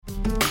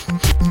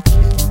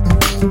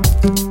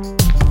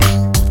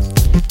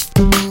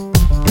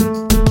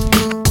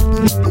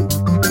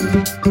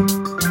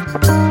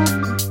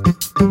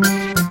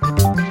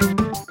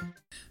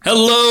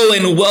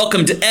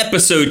welcome to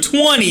episode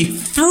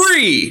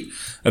 23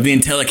 of the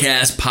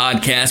Intellicast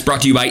podcast,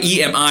 brought to you by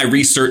EMI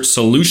Research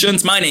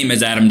Solutions. My name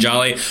is Adam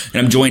Jolly, and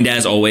I'm joined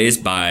as always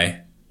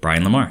by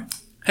Brian Lamar.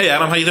 Hey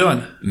Adam, how you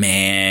doing?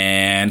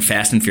 Man,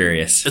 fast and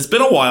furious. It's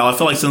been a while, I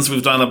feel like, since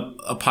we've done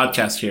a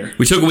podcast here.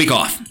 We took a week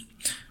off,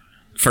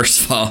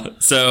 first of all.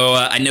 So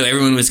I know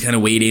everyone was kind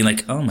of waiting,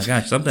 like, oh my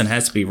gosh, something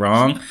has to be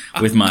wrong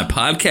with my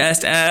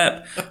podcast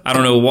app. I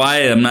don't know why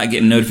I'm not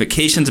getting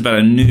notifications about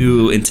a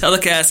new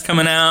Intellicast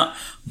coming out.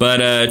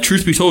 But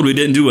truth be told, we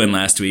didn't do one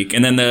last week.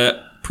 And then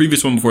the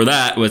previous one before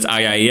that was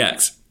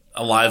IIEX.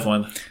 A live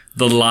one.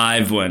 The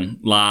live one.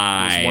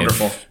 Live. It was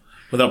wonderful.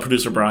 Without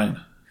producer Brian.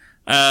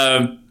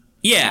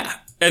 Yeah.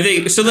 I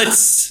think so.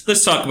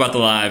 Let's talk about the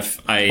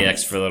live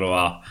IIEX for a little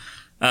while.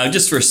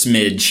 Just for a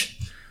smidge.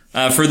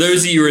 For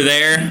those of you who were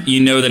there, you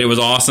know that it was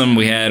awesome.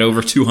 We had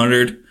over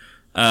 200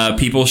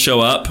 people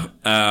show up.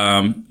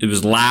 It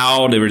was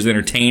loud. It was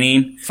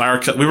entertaining.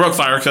 We broke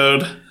fire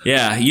code.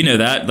 Yeah, you know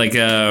that. Like,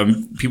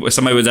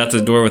 somebody was out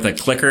the door with a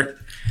clicker.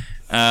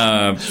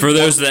 For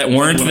those that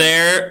weren't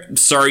there,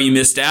 sorry you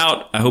missed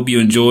out. I hope you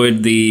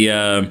enjoyed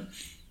the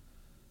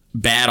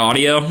bad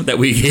audio that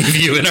we gave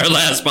you in our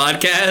last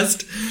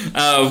podcast,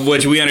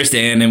 which we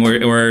understand, and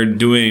we're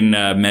doing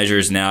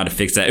measures now to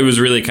fix that. It was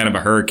really kind of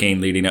a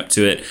hurricane leading up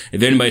to it.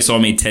 If anybody saw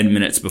me 10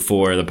 minutes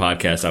before the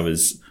podcast, I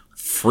was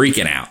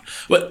freaking out.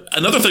 But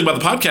another thing about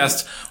the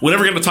podcast, we're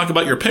never going to talk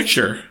about your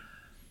picture.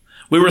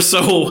 It was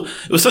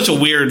such a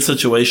weird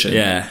situation.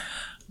 Yeah.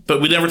 But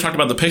we never talked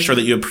about the picture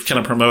that you had kind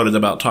of promoted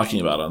about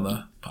talking about on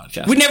the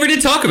podcast. We never did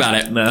talk about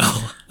it. No.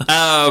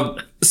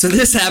 So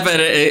this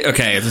happened.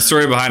 Okay, the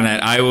story behind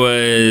that. I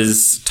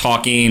was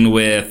talking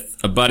with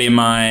a buddy of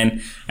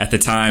mine at the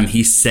time.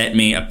 He sent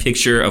me a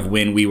picture of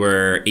when we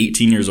were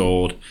 18 years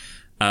old.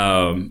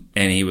 And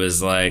he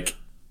was like,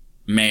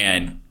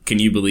 man, can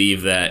you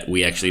believe that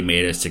we actually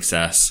made a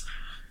success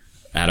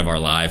out of our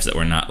lives, that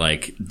we're not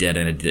like dead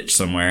in a ditch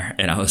somewhere?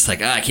 And I was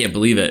like, I can't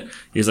believe it.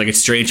 He was like, it's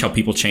strange how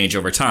people change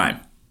over time.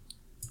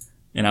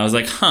 And I was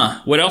like,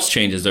 what else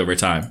changes over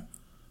time?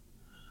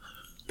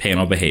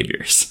 Panel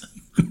behaviors.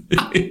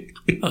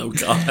 Oh,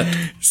 God.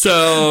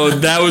 So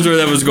that was where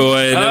that was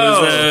going.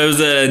 It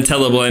was an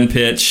IntelliBlend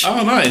pitch.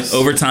 Oh, nice.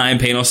 Over time,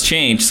 panels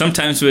change.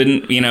 Sometimes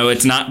when,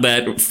 it's not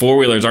that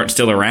four-wheelers aren't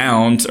still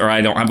around or I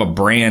don't have a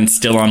brand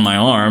still on my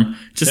arm.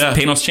 Just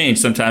panels change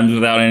sometimes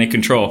without any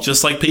control.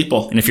 Just like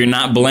people. And if you're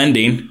not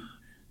blending,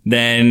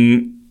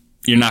 then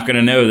you're not going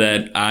to know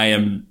that I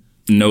am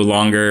no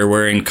longer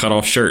wearing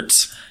cutoff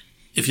shirts.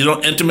 If you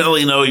don't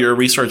intimately know your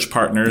research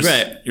partners,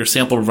 your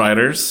sample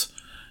providers,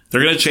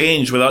 they're going to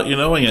change without you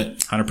knowing it.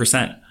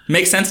 100%.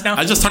 Makes sense now?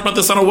 I just talked about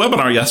this on a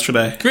webinar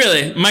yesterday.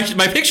 Really?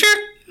 My picture?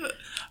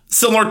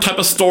 Similar type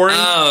of story.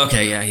 Oh,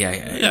 okay. Yeah.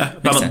 Yeah,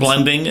 about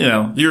blending.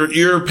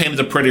 You're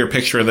painted a prettier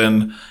picture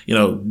than,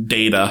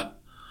 data.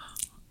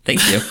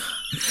 Thank you.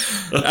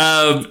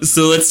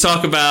 So let's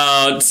talk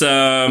about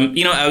some,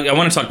 I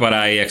want to talk about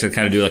IEX and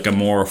kind of do like a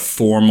more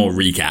formal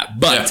recap.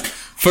 But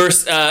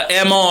first,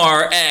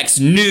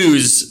 MRX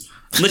news.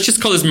 Let's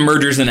just call this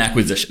mergers and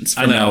acquisitions.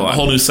 I know, a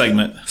whole new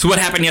segment. So what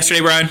happened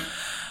yesterday, Brian?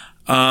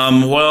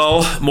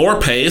 Well,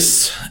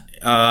 Morepace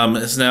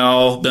has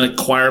now been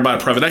acquired by a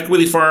private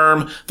equity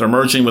firm. They're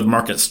merging with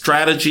Market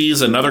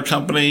Strategies, another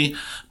company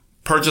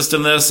purchased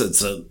in this.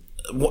 It's a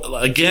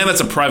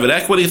private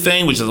equity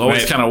thing, which is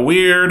always kind of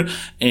weird.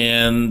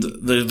 And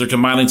they're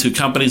combining two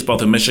companies,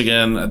 both in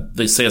Michigan.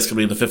 They say it's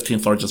going to be the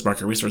 15th largest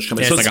market research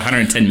company. Yeah, it's like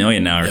 $110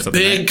 million now or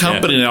something. Big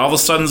company. Now all of a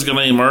sudden it's going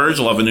to emerge.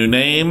 It'll have a new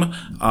name.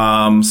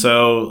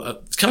 So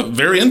it's kind of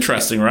very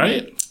interesting,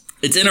 right?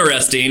 It's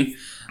interesting.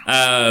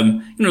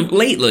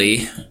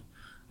 Lately,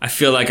 I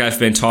feel like I've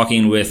been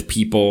talking with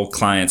people,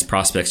 clients,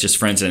 prospects, just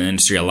friends in the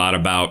industry a lot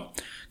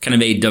about kind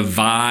of a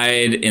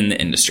divide in the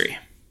industry.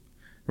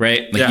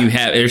 Right? Like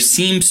there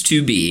seems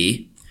to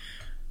be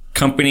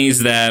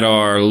companies that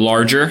are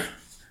larger,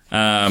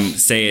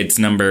 say it's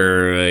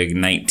number like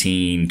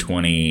 19,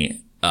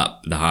 20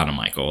 up, the Hana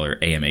Michael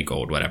or AMA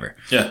Gold, whatever.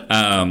 Yeah.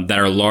 That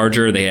are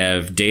larger. They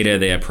have data.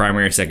 They have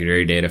primary,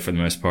 secondary data for the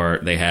most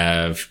part. They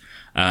have,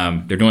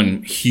 they're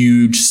doing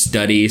huge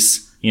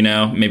studies,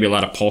 maybe a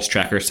lot of pulse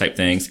trackers type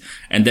things.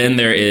 And then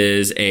there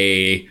is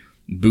a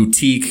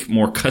boutique,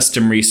 more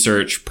custom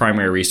research,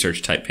 primary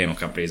research type panel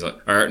companies,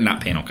 or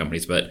not panel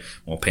companies, but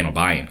panel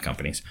buying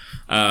companies,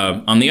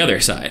 on the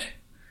other side.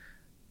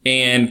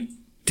 And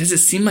does it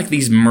seem like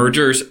these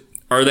mergers,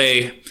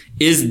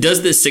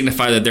 does this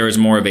signify that there is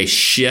more of a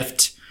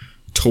shift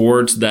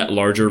towards that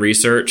larger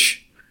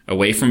research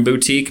away from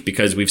boutique?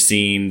 Because we've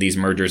seen these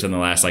mergers in the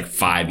last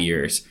 5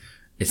 years.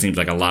 It seems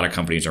like a lot of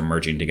companies are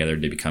merging together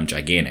to become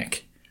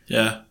gigantic.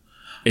 Yeah.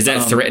 Is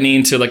that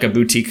threatening to a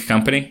boutique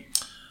company?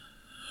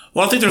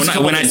 Well, I think there's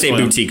when I say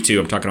boutique too,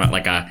 I'm talking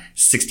about a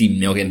 $60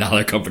 million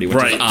company, which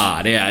is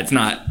odd. Yeah, it's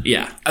not.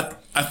 Yeah,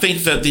 I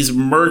think that these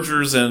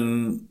mergers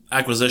and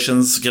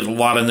acquisitions get a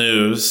lot of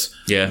news.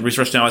 Yeah,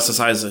 Research Now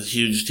SSI is a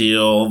huge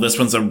deal. This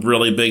one's a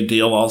really big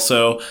deal.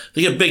 Also,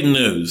 they get big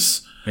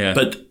news. Yeah,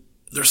 but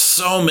there's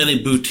so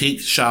many boutique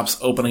shops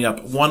opening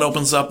up. One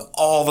opens up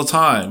all the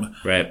time.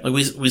 Right. Like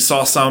we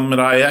saw some at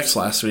IEX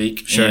last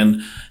week. Sure.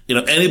 And,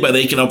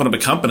 anybody can open up a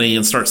company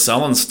and start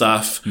selling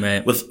stuff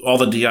Right. with all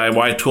the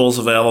DIY tools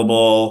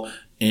available.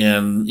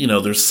 And,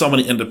 there's so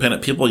many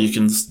independent people you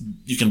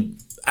can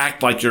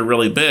act like you're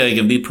really big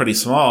and be pretty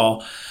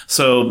small.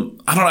 So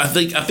I don't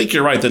know. I think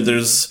you're right that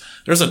there's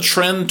a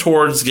trend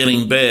towards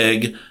getting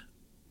big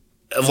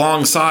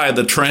alongside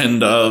the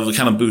trend of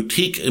kind of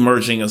boutique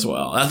emerging as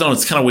well. I know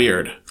it's kind of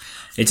weird.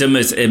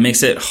 It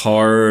makes it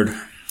hard.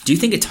 Do you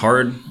think it's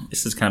hard?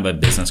 This is kind of a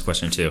business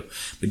question too,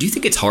 but do you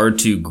think it's hard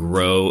to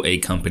grow a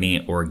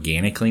company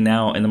organically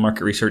now in the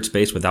market research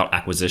space without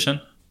acquisition?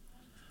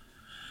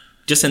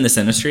 Just in this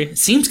industry? It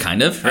seems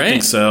kind of, right? I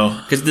think so.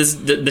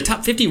 Because the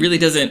top 50 really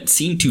doesn't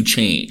seem to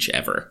change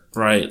ever.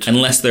 Right.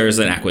 Unless there's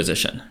an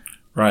acquisition.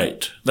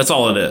 Right. That's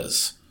all it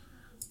is.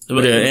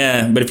 But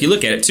if you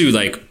look at it too,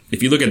 like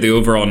if you look at the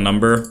overall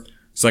number,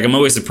 it's like I'm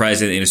always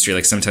surprised in the industry.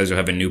 Like sometimes you'll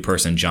have a new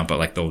person jump at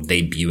like they'll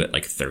debut at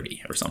like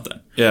 30 or something.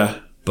 Yeah.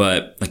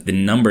 But like the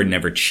number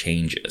never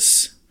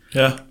changes.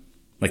 Yeah.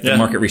 Like the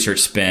market research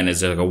spend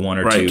is like a 1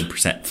 or Right.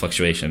 2%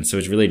 fluctuation. So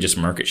it's really just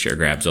market share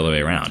grabs all the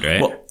way around, right?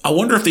 Well, I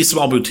wonder if these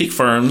small boutique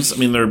firms,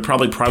 they're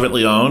probably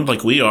privately owned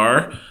like we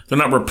are. They're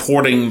not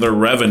reporting their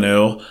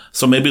revenue.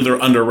 So maybe they're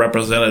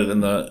underrepresented in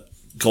the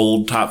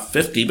gold top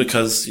 50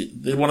 because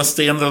they want to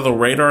stay under the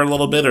radar a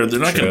little bit, or they're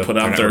not going to put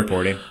out their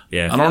reporting.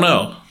 Yeah. I don't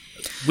know.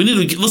 We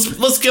need to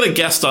let's get a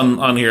guest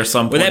on here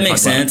some point. Well, that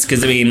makes sense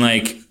because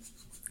like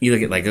you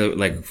look at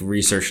like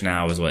research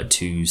now is what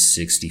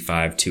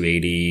 265,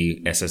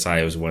 280.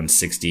 SSI was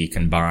 160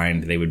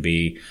 combined. They would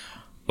be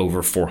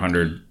over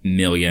 400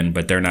 million,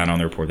 but they're not on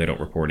the report. They don't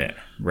report it,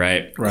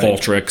 right?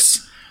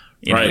 Qualtrics,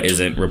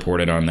 isn't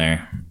reported on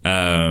there.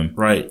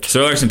 Right.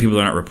 So there are some people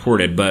that aren't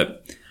reported,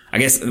 but I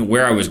guess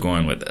where I was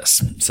going with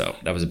this, so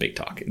that was a big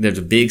talk. There's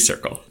a big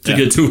circle to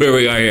get to where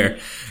we are here.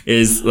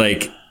 Is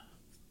like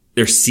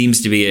there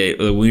seems to be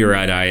when we were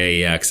at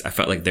IAEX, I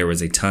felt like there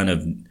was a ton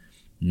of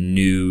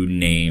new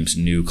names,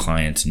 new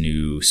clients,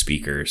 new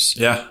speakers,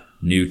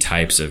 new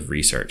types of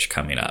research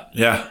coming up.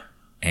 Yeah.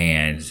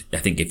 And I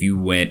think if you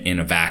went in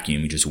a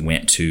vacuum, you just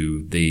went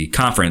to the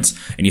conference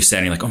and you sat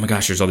and you're like, oh my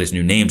gosh, there's all these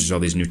new names, there's all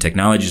these new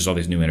technologies, there's all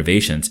these new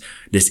innovations.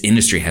 This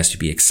industry has to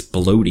be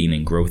exploding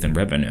in growth and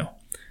revenue.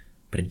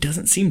 But it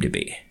doesn't seem to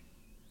be.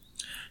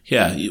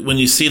 Yeah. When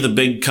you see the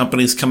big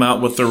companies come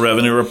out with their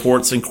revenue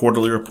reports and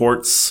quarterly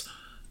reports,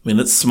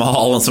 it's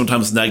small and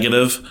sometimes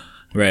negative.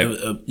 Right.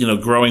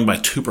 Growing by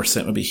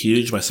 2% would be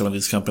huge by some of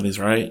these companies,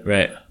 right?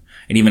 Right.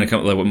 And even a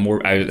couple like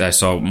more, I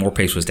saw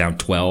Morepace was down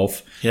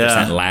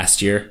 12%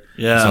 last year.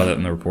 Yeah. I saw that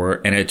in the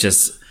report. And it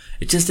just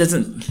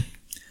doesn't,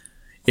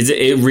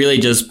 it really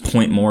just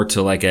point more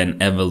to like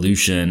an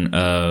evolution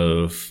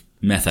of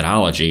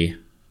methodology.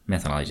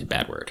 Methodology is a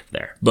bad word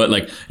there, but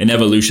like an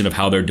evolution of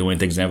how they're doing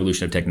things, an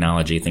evolution of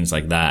technology, things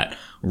like that,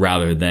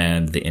 rather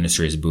than the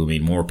industry is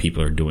booming. More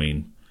people are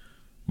doing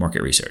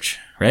market research,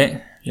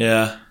 right?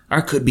 Yeah.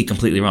 I could be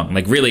completely wrong.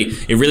 Like really,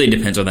 it really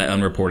depends on that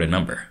unreported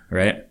number,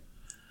 right?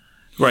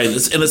 Right.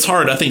 And it's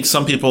hard. I think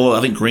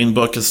Green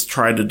Book has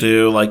tried to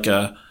do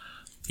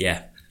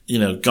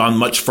gone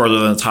much further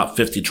than the top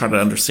 50, trying to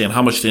understand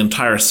how much the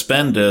entire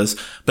spend is.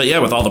 But yeah,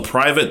 with all the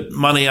private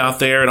money out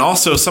there, and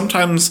also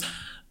sometimes,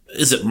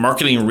 is it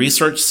marketing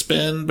research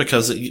spend?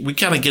 Because we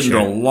kind of get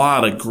into a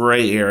lot of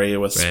gray area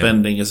with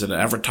spending. Is it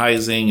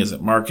advertising? Is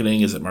it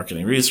marketing? Is it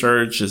marketing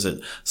research? Is it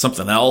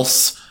something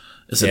else?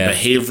 Is it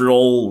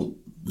behavioral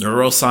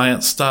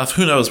neuroscience stuff?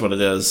 Who knows what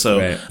it is? So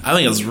I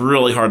think it's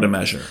really hard to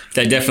measure.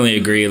 I definitely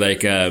agree.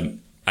 Like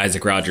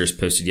Isaac Rogers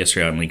posted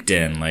yesterday on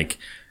LinkedIn, like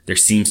there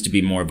seems to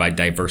be more of a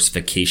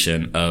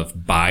diversification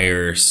of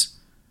buyers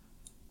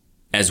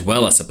as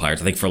well as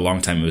suppliers. I think for a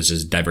long time it was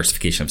just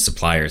diversification of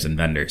suppliers and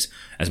vendors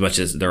as much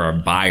as there are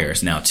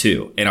buyers now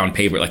too. And on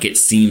paper, like it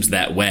seems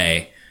that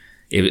way.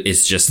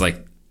 It's just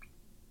like,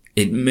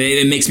 it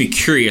makes me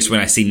curious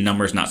when I see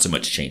numbers not so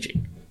much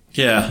changing.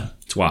 Yeah.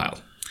 It's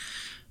wild.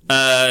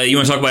 You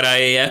want to talk about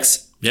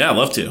IAEX? Yeah, I'd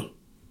love to.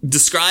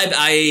 Describe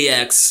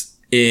IAEX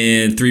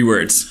in 3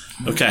 words.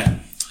 Okay.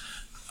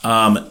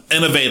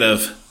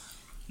 Innovative.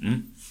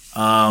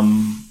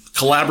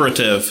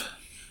 Collaborative.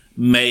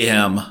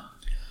 Mayhem.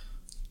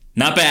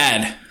 Not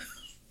bad.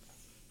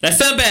 That's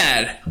not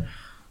bad.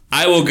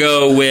 I will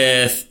go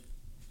with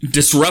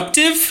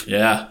disruptive.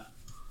 Yeah.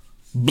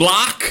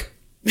 Block.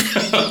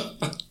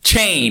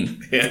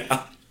 Chain.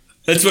 Yeah.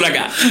 That's what I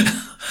got.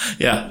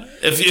 Yeah.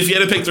 If you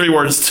had to pick 3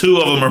 words, 2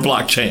 of them are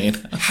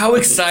blockchain. How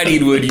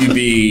excited would you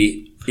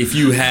be if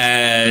you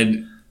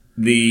had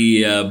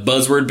the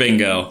buzzword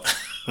bingo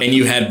and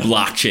you had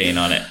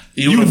blockchain on it?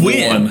 You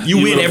win.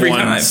 You win every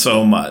time.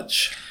 So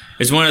much.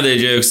 It's one of the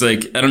jokes,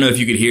 like, I don't know if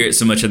you could hear it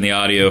so much in the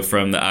audio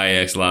from the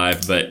IX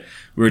Live, but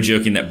we were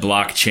joking that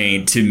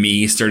blockchain, to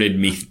me, started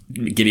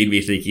getting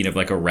me thinking of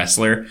like a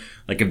wrestler.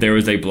 Like if there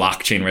was a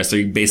blockchain wrestler,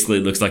 he basically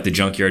looks like the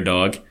Junkyard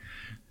Dog.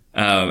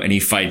 And he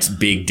fights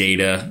big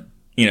data.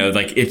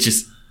 Like it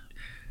just...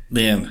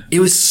 Man. It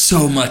was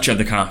so much of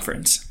the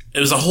conference. It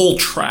was a whole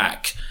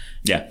track.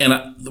 Yeah.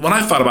 And when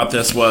I thought about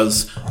this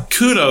was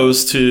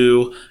kudos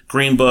to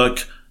Green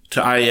Book,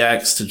 to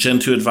IEX, to Gen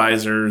 2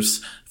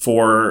 advisors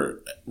for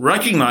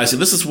recognizing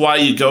this is why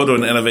you go to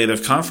an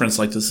innovative conference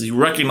like this. You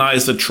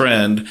recognize the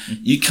trend.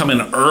 You come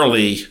in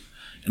early.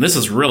 And this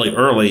is really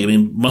early. I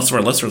mean, most of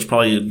our listeners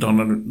probably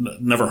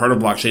never heard of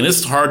blockchain. This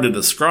is hard to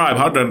describe,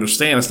 hard to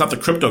understand. It's not the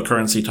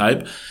cryptocurrency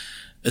type.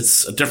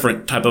 It's a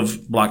different type of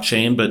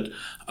blockchain, but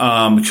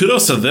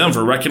kudos to them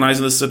for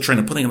recognizing this as a trend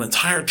and putting an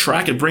entire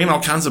track and bringing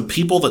all kinds of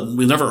people that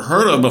we've never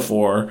heard of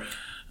before.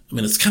 I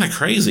mean, it's kind of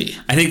crazy.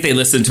 I think they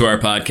listened to our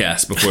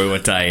podcast before we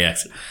went to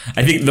IAX.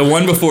 I think the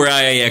one before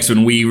IAX,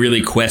 when we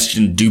really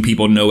questioned, do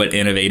people know what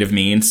innovative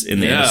means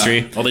in the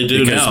industry? Well, they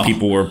do because now.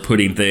 People were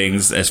putting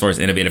things as far as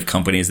innovative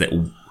companies that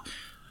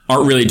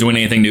aren't really doing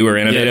anything new or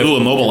innovative. Yeah, ooh,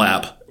 a mobile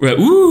app. Right,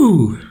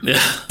 ooh.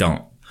 Yeah.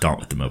 Don't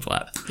with the mobile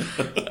app.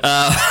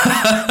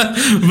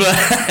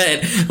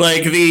 But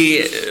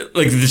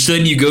like so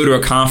then you go to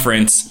a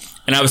conference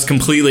and I was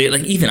completely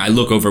like, even I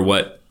look over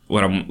what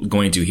I'm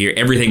going to hear.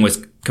 Everything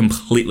was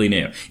completely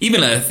new.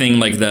 Even a thing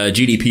like the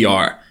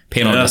GDPR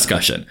panel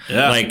discussion.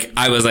 Yeah. Like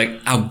I was like,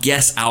 I'll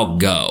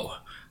go.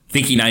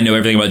 Thinking I know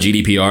everything about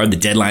GDPR. The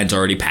deadline's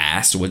already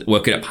passed.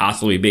 What could it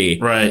possibly be?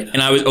 Right.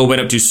 And I was open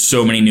up to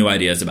so many new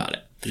ideas about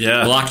it.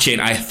 Yeah. Blockchain,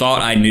 I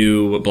thought I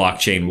knew what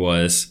blockchain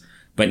was.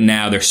 But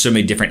now there's so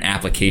many different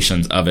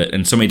applications of it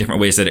and so many different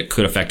ways that it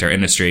could affect our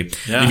industry.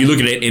 Yeah. If you look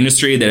at an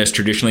industry that is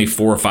traditionally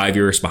 4 or 5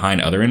 years behind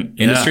other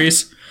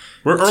industries,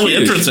 we're early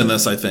entrants in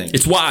this, I think.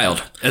 It's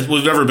wild. As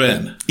we've ever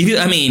been.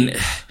 I mean,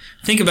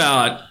 think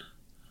about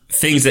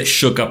things that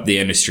shook up the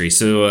industry.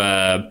 So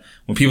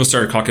when people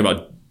started talking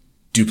about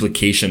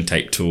duplication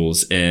type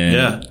tools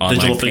and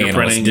online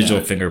panels, digital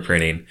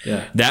fingerprinting.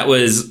 Yeah. That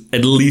was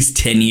at least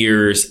 10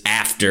 years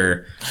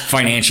after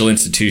financial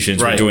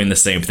institutions were doing the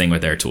same thing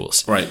with their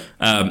tools. Right.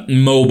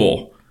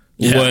 Mobile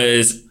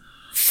was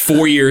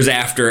 4 years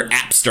after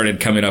apps started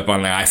coming up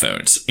on the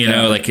iPhones. You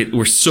know, like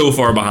we're so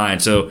far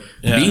behind. So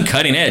being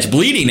cutting edge,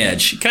 bleeding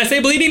edge. Can I say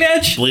bleeding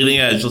edge? Bleeding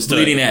edge. Let's do it.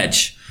 Bleeding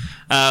edge.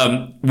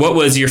 What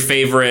was your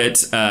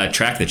favorite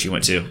track that you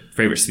went to?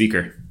 Favorite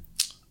speaker?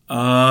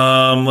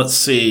 Let's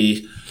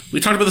see. We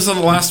talked about this on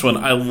the last one.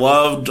 I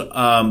loved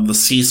the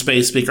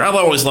C-Space speaker. I've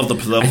always loved the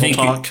political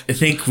talk. I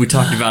think we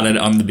talked about it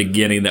on the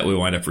beginning that we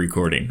wound up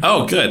recording.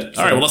 Oh, good.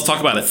 All right, well, let's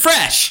talk about it.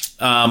 Fresh!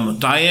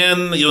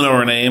 Diane, you'll know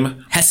her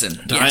name.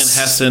 Hessen. Diane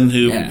Hessen,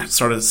 who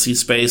started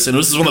C-Space. And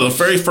this is one of the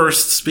very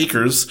first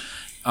speakers.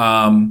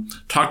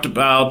 Talked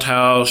about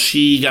how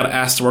she got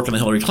asked to work in the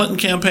Hillary Clinton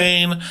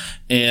campaign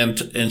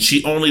and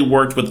she only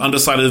worked with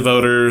undecided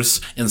voters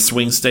in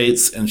swing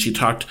states. And she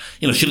talked,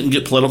 she didn't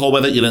get political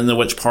with it. You didn't know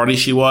which party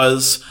she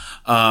was.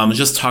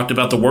 Just talked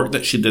about the work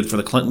that she did for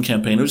the Clinton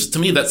campaign. To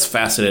me, that's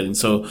fascinating.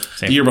 So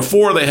the year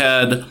before they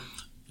had,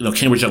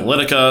 Cambridge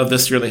Analytica.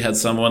 This year they had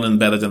someone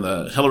embedded in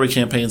the Hillary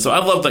campaign. So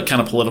I love that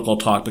kind of political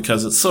talk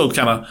because it's so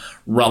kind of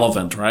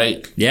relevant,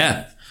 right?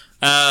 Yeah.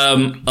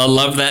 I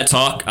love that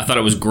talk. I thought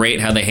it was great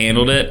how they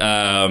handled it.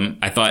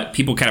 I thought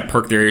people kind of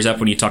perk their ears up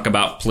when you talk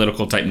about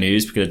political type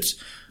news because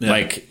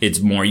it's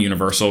more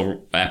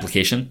universal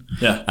application.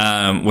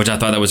 Yeah. Which I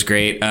thought that was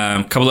great.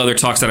 A couple other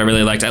talks that I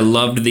really liked. I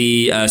loved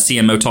the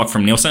CMO talk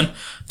from Nielsen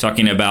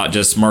talking about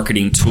just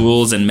marketing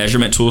tools and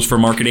measurement tools for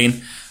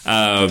marketing.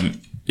 It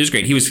was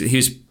great. He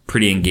was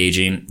pretty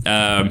engaging.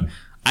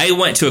 I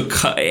went to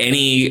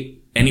any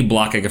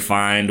block I could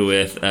find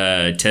with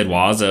Ted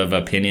Waz of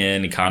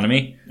Opinion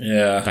Economy.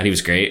 Yeah. I thought he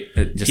was great.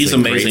 He's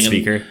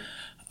amazing. Great speaker.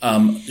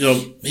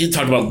 He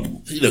talked about,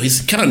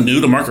 he's kind of new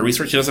to market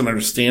research. He doesn't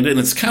understand it. And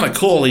it's kind of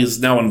cool. He's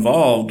now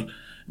involved. I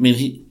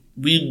mean,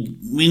 we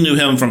knew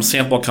him from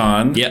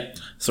SampleCon. Yep.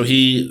 So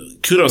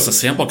kudos to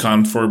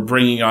SampleCon for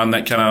bringing on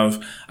that kind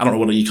of, I don't know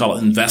what you call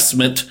it,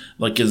 investment,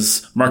 like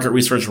is market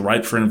research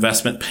ripe for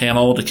investment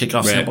panel to kick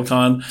off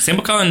SampleCon.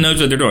 SampleCon knows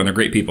what they're doing. They're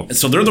great people. And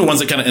so they're the ones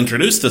that kind of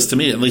introduced this to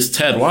me, at least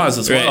Ted Waz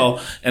as well.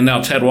 And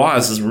now Ted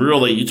Waz is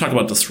really, you talk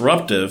about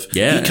disruptive.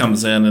 Yeah. He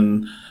comes in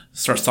and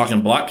starts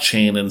talking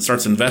blockchain and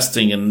starts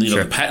investing and,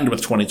 the patent with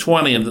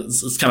 2020 and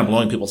it's kind of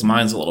blowing people's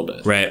minds a little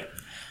bit. Right.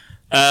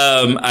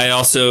 I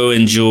also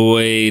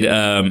enjoyed,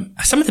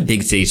 some of the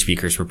big stage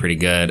speakers were pretty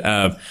good.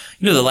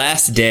 The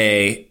last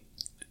day,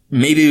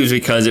 maybe it was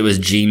because it was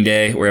Jean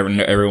Day where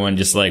everyone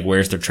just like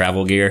wears their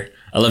travel gear.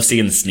 I love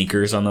seeing the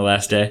sneakers on the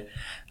last day.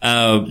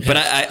 But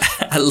I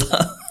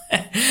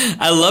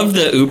love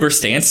the Uber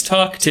stance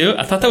talk too.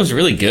 I thought that was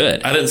really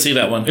good. I didn't see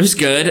that one. It was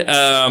good.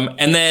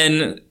 And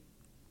then,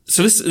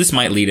 so this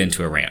might lead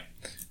into a rant.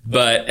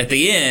 But at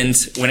the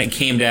end, when it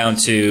came down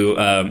to,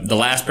 the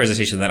last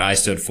presentation that I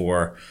stood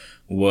for,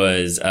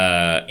 was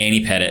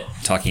Annie Pettit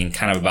talking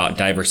kind of about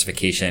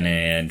diversification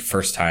and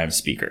first-time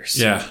speakers.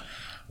 Yeah.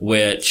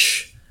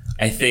 Which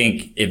I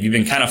think if you've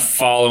been kind of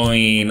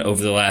following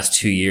over the last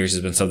 2 years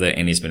has been something that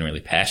Annie's been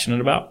really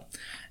passionate about.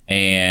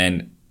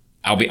 And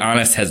I'll be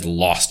honest, has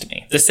lost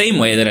me. The same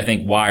way that I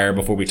think Wire,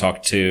 before we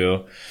talked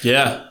to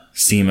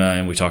Seema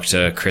and we talked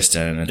to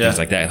Kristen and things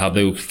like that, how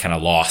they kind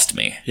of lost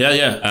me.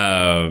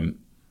 Yeah.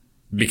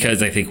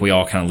 Because I think we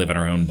all kind of live in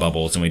our own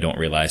bubbles and we don't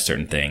realize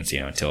certain things,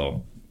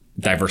 until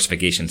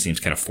diversification seems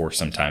kind of forced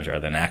sometimes rather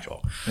than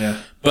actual.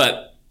 Yeah.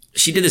 But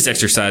she did this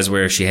exercise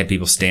where she had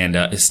people stand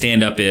up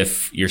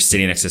if you're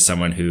sitting next to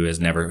someone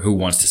who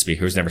wants to speak,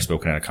 who's never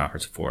spoken at a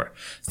conference before.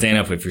 Stand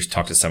up if you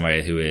talk to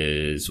somebody who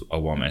is a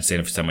woman. Stand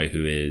up for somebody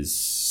who is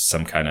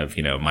some kind of,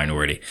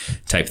 minority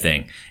type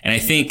thing. And I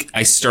think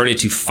I started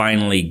to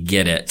finally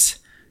get it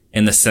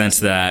in the sense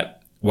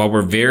that while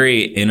we're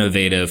very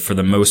innovative for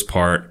the most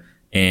part,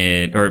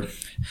 or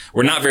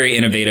we're not very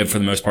innovative for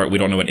the most part, we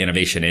don't know what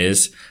innovation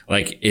is.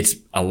 Like, it's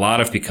a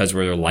lot of because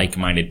we're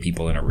like-minded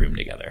people in a room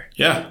together.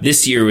 Yeah.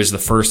 This year was the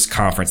first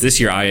conference. This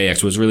year,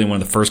 IAX was really one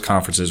of the first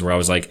conferences where I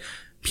was like,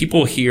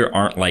 people here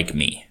aren't like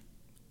me.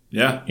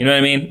 Yeah. You know what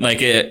I mean?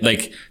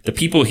 Like the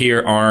people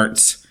here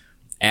aren't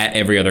at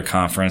every other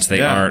conference.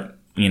 They aren't,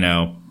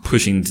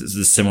 pushing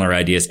the similar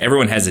ideas.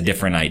 Everyone has a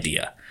different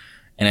idea.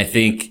 And I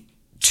think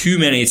too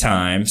many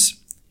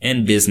times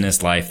in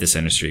business life, this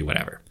industry,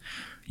 whatever,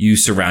 you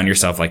surround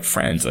yourself like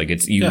friends. Like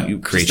you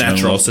create your own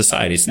little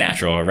society. It's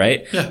natural,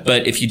 right? Yeah.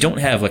 But if you don't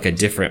have like a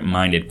different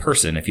minded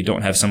person, if you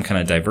don't have some kind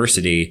of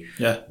diversity,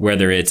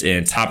 whether it's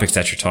in topics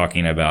that you're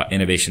talking about,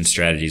 innovation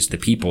strategies, the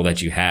people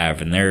that you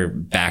have and their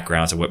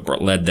backgrounds and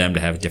what led them to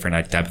have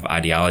different type of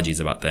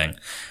ideologies about things,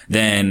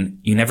 then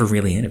you never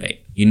really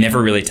innovate. You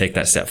never really take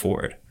that step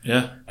forward.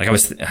 Yeah. Like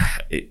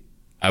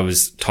I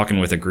was talking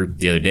with a group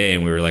the other day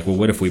and we were like, well,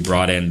 what if we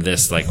brought in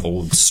this like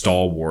old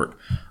stalwart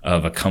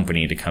of a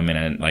company to come in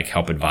and like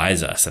help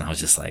advise us? And I was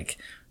just like,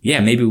 yeah,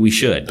 maybe we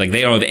should. Like,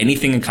 they don't have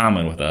anything in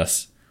common with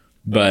us,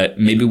 but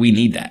maybe we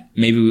need that.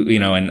 Maybe,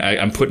 and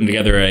I'm putting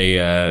together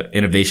a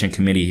innovation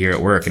committee here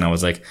at work. And I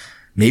was like,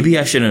 maybe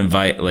I should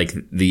invite like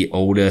the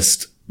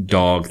oldest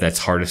dog that's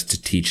hardest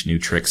to teach new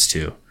tricks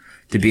to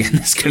be in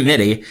this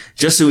committee,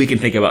 just so we can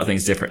think about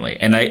things differently.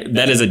 And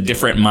that is a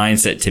different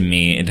mindset to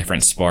me, a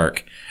different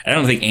spark. I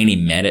don't think Annie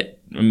meant it.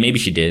 Maybe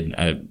she did.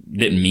 I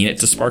didn't mean it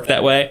to spark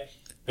that way,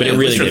 but it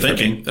really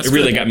did. It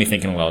really got me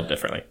thinking a little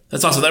differently.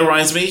 That's awesome. That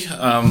reminds me,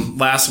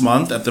 last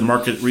month at the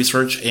Market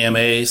Research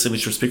AMA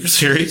Signature Speaker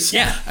Series,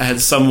 I had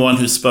someone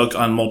who spoke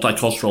on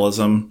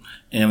multiculturalism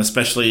and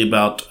especially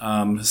about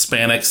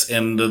Hispanics,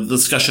 and the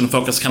discussion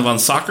focused kind of on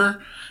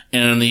soccer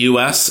and in the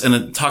U.S. And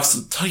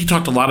he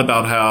talked a lot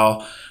about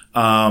how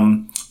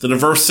the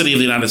diversity of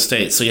the United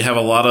States. So you have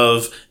a lot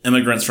of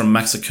immigrants from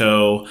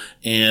Mexico,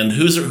 and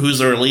who's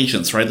their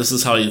allegiance, right? This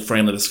is how you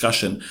frame the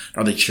discussion.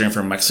 Are they cheering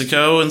for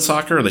Mexico in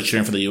soccer? Are they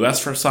cheering for the U.S.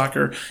 for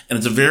soccer? And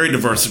it's a very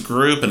diverse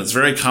group, and it's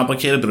very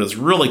complicated, but it's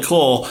really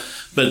cool.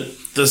 But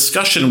the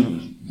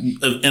discussion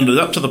ended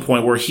up to the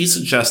point where he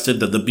suggested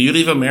that the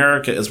beauty of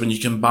America is when you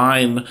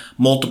combine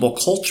multiple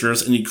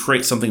cultures and you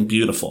create something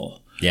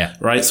beautiful. Yeah.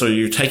 Right. So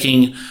you're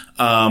taking,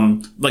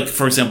 like,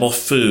 for example,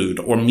 food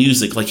or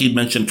music. Like you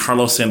mentioned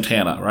Carlos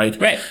Santana, right?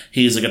 Right.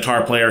 He's a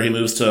guitar player. He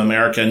moves to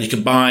America, and he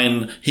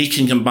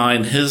can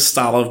combine his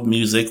style of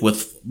music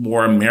with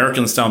more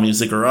American style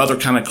music or other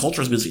kind of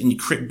cultures music, and you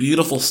create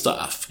beautiful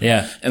stuff.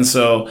 Yeah. And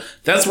so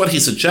that's what he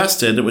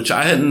suggested, which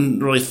I hadn't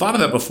really thought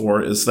of that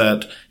before, is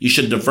that you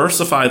should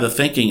diversify the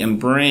thinking and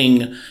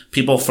bring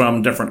people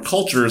from different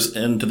cultures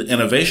into the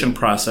innovation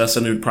process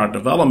and new product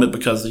development,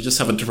 because they just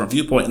have a different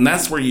viewpoint. And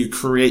that's where you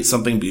create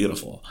something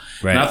beautiful.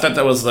 Right. And I thought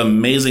that was an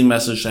amazing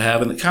message to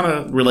have. And it kind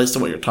of relates to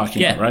what you're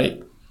talking about,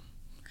 right?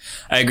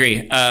 I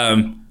agree.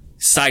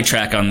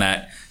 Sidetrack on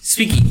that.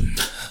 Speaking,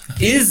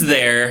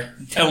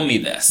 tell me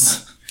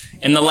this,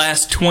 in the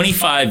last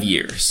 25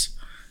 years,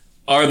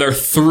 are there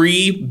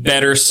 3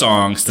 better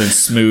songs than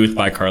Smooth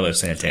by Carlos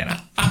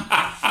Santana?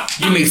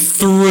 Give me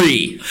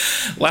 3.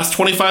 Last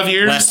 25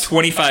 years? Last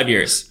 25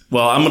 years.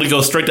 Well, I'm going to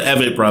go straight to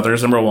Avett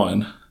Brothers, number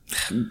 1.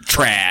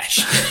 Trash.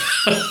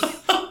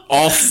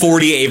 All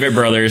 40 Avett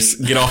Brothers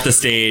get off the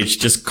stage,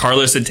 just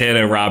Carlos Santana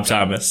and Rob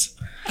Thomas.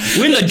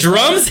 When the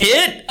drums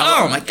hit,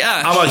 oh my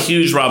gosh. I'm a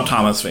huge Rob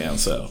Thomas fan,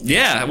 so.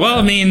 Yeah, well,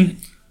 I mean,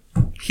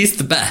 he's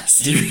the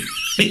best. He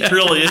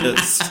really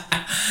is.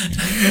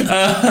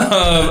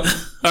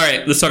 All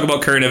right, let's talk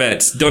about current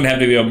events. Don't have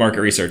to be about market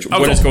research.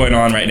 What is going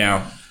on right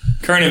now?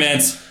 Current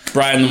events,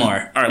 Brian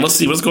Lamar. All right, let's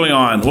see what's going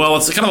on. Well,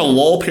 it's kind of a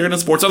lull period in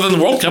sports. Other than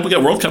the World Cup, we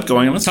got World Cup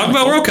going on. Let's talk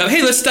about World Cup.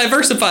 Hey, let's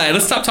diversify.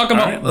 Let's stop talking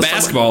about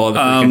basketball all the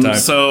freaking time.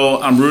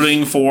 So I'm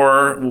rooting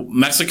for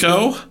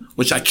Mexico,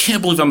 which I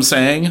can't believe I'm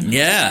saying.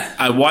 Yeah.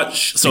 I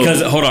watch...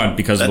 because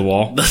of the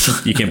wall?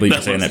 You can't believe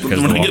you're saying that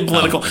because of the wall? Get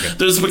political.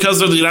 There's because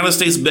they're the United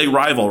States' big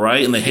rival,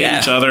 right? And they hate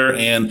each other,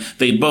 and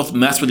they both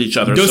mess with each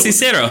other.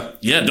 2-0.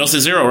 Yeah,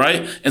 2-0,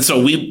 right? And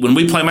so when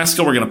we play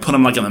Mexico, we're going to put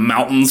them like in the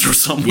mountains or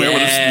somewhere with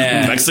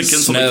the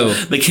Mexicans. Snow.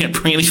 So they can't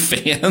bring any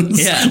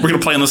fans. Yeah. We're going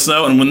to play in the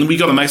snow. And when we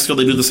go to Mexico,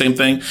 they do the same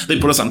thing. They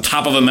put us on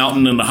top of a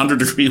mountain in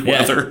 100-degree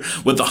weather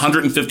with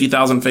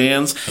 150,000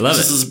 fans. I love it.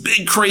 This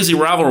big, crazy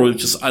rivalry,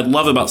 which I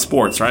love about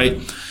sports, right?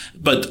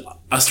 But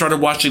I started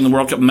watching the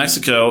World Cup in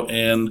Mexico,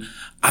 and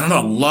I don't know,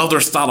 I love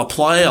their style of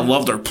play. I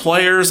love their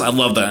players. I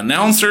love the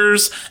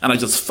announcers. And I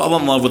just fell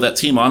in love with that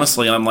team,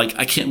 honestly. And I'm like,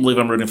 I can't believe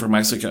I'm rooting for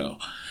Mexico.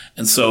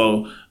 And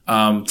so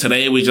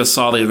today we just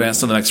saw they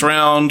advanced to the next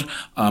round.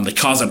 They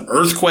caused an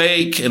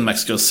earthquake in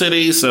Mexico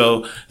City.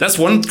 So that's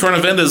one current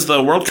event is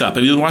the World Cup.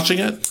 Have you been watching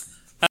it?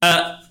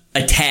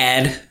 A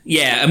tad.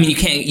 Yeah, I mean,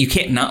 you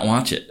can't not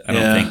watch it. I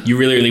don't Yeah. think. You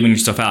really are leaving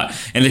yourself out.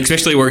 And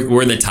especially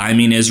where the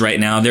timing is right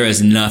now, there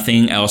is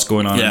nothing else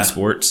going on in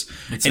sports.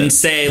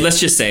 Let's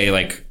just say,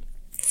 like,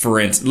 for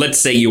instance, let's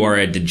say you are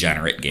a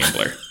degenerate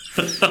gambler.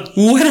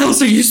 What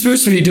else are you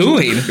supposed to be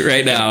doing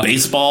right now?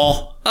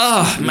 Baseball.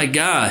 Oh, my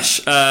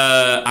gosh.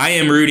 I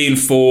am rooting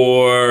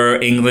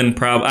for England.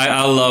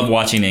 I love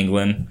watching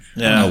England.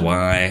 Yeah. I don't know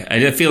why.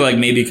 I feel like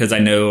maybe because I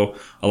know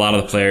a lot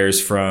of the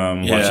players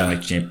from watching,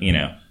 like,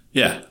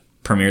 Yeah.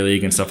 Premier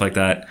League and stuff like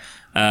that.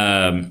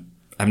 I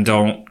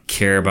don't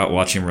care about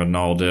watching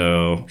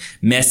Ronaldo.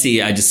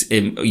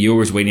 Messi, you're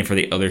always waiting for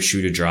the other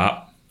shoe to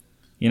drop.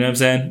 You know what I'm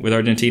saying? With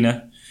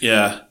Argentina.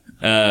 Yeah.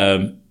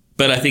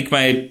 But I think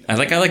I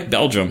like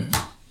Belgium.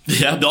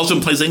 Yeah,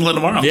 Belgium plays England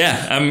tomorrow.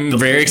 Yeah, I'm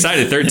very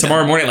excited.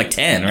 Tomorrow morning at like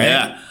 10, right?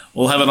 Yeah.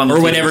 We'll have it on the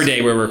or whatever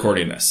day we're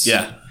recording this.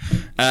 Yeah.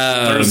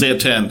 Thursday at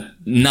 10.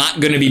 Not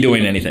going to be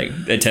doing anything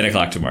at 10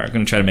 o'clock tomorrow. I'm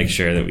going to try to make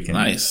sure that we can.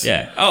 Nice.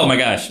 Yeah. Oh my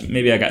gosh.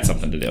 Maybe I got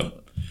something to do.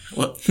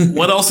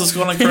 What else is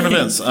going on in current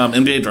events?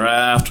 NBA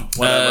draft,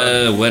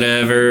 whatever.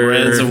 Whatever.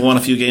 Reds have won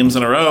a few games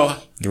in a row.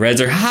 The Reds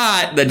are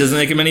hot. That doesn't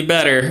make them any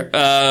better.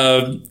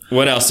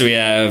 What else do we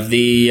have?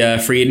 The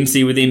free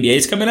agency with the NBA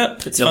is coming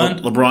up. It's fun.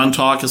 LeBron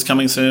talk is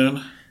coming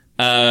soon.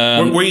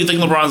 Where do you think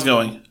LeBron's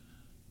going?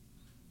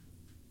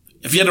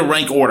 If you had to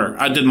rank order,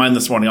 I did mine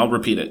this morning. I'll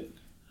repeat it.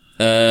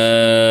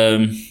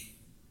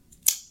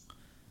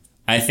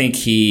 I think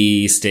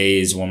he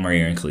stays one more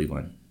year in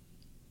Cleveland.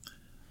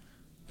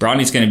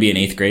 Bronny's going to be in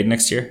 8th grade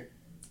next year.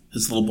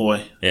 His little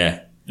boy.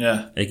 Yeah.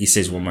 Yeah. I think he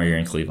stays one more year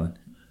in Cleveland.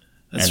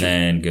 That's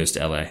then goes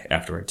to LA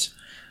afterwards.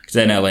 Because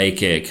then LA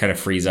kind of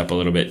frees up a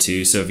little bit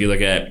too. So if you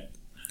look at,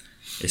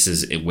 this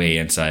is way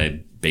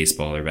inside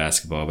baseball or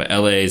basketball, but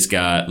LA's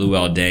got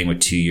Luol Deng with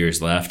 2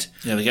 years left.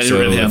 Yeah, they got to get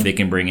rid of him. If they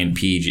can bring in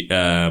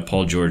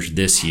Paul George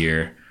this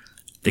year,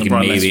 they could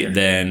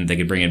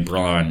bring in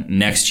Braun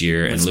next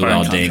year, and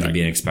Luol Deng could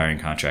be an expiring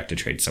contract to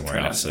trade somewhere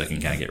else, so they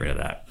can kind of get rid of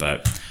that.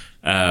 But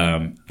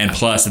and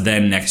plus,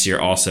 then next year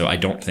also, I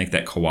don't think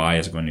that Kawhi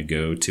is going to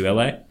go to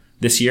LA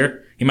this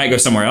year. He might go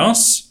somewhere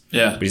else,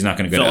 but he's not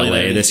going to go to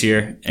LA this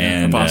year.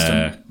 And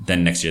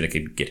then next year they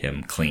could get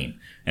him clean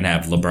and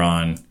have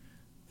LeBron,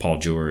 Paul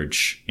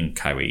George, and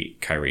Kawhi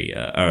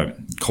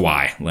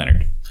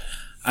Leonard.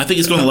 I think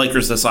he's going to the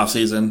Lakers this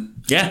offseason.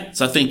 Yeah.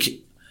 So I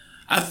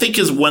think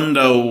his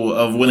window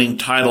of winning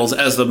titles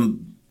as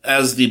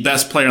the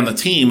best player on the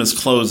team is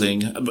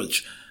closing.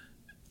 Which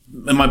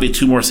it might be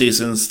 2 more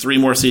seasons, 3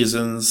 more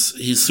seasons.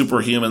 He's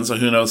superhuman, so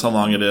who knows how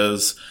long it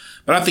is.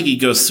 But I think he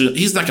goes soon.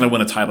 He's not going to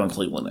win a title in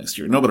Cleveland next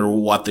year, no matter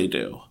what they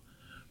do.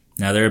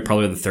 Now they're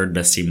probably the 3rd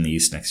best team in the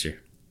East next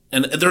year.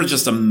 And they're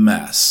just a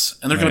mess.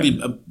 And they're going to be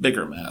a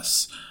bigger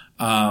mess.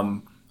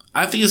 I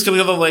think he's going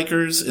to go to the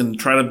Lakers and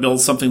try to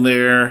build something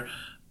there.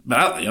 But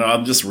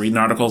I'm just reading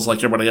articles like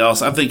everybody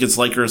else. I think it's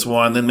Lakers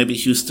 1, then maybe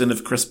Houston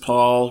if Chris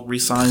Paul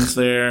resigns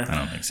there. I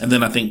don't think so. And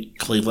then I think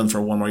Cleveland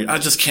for 1 more year. I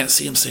just can't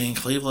see him staying in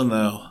Cleveland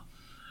though.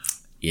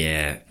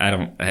 Yeah,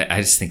 I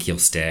just think he'll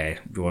stay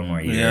 1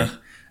 more year. Yeah.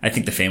 I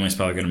think the family's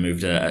probably going to move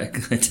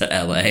to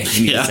LA and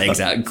he just hangs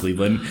out in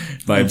Cleveland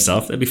by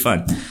himself. That'd be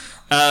fun.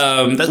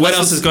 What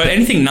else is going on?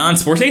 Anything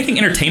non-sports? Anything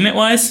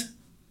entertainment-wise?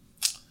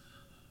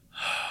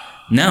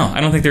 No, I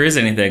don't think there is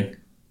anything.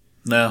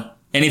 No.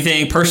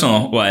 Anything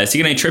personal-wise?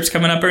 You got any trips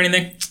coming up or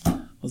anything?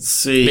 Let's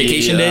see.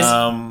 Vacation days?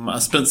 I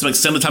spent some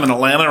extended time in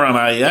Atlanta around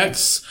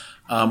IEX.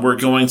 We're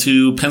going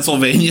to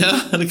Pennsylvania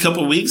in a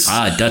couple of weeks.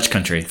 Dutch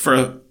country.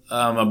 For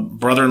a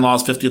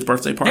brother-in-law's 50th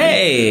birthday party.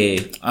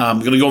 Hey! I'm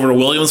going to go over to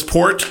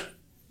Williamsport,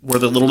 where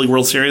the Little League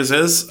World Series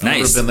is. Nice. I've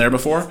never been there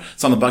before.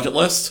 It's on the bucket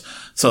list.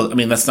 So, I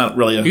mean, that's not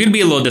really You're going to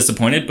be a little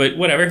disappointed, but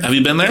whatever. Have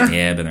you been there?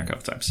 Yeah, I've been there a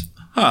couple times.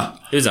 Huh.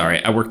 It was all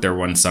right. I worked there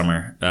one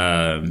summer,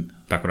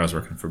 back when I was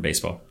working for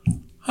baseball.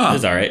 Huh. It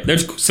was all right.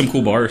 There's some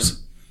cool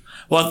bars.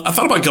 Well, I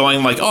thought about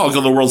going I'll go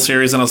to the World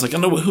Series, and I was like,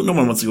 no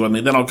one wants to go with me.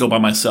 Then I'll go by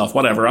myself.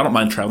 Whatever. I don't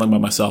mind traveling by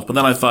myself. But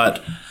then I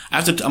thought,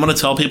 I'm going to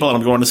tell people that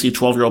I'm going to see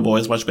 12-year-old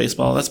boys watch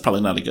baseball. That's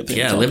probably not a good thing.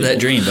 Yeah, live that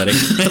dream, buddy.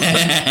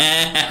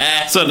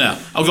 So no,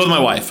 I'll go with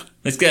my wife.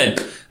 That's good.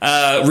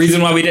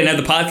 Reason why we didn't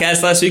have the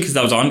podcast last week is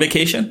I was on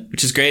vacation,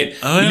 which is great.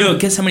 Oh, yeah.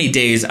 Guess how many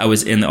days I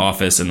was in the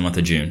office in the month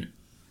of June?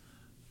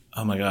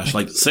 Oh my gosh,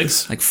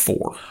 6?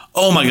 4.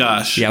 Oh my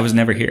gosh. Yeah, I was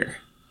never here.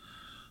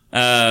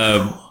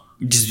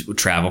 Just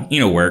travel,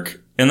 work.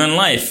 And then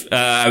life.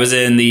 I was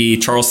in the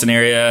Charleston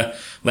area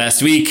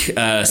last week,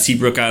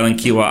 Seabrook Island,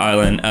 Kiowa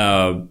Island.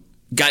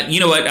 You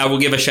know what? I will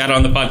give a shout out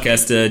on the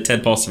podcast to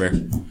Ted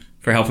Pulsiver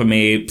for helping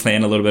me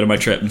plan a little bit of my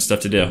trip and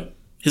stuff to do.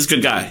 He's a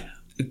good guy.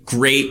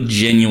 Great,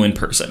 genuine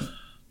person.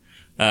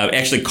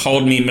 Actually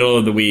called me middle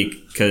of the week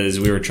because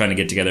we were trying to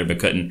get together but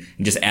couldn't,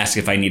 and just asked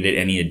if I needed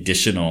any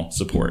additional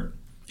support.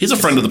 He's a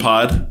friend of the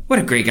pod. What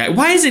a great guy.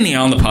 Why isn't he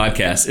on the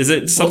podcast? Is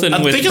it something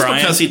with Brian? I think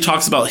it's because he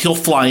talks about he'll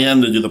fly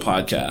in to do the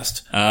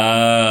podcast.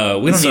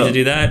 We don't need to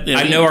do that. Yeah,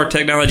 I know our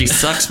technology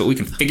sucks, but we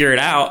can figure it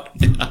out.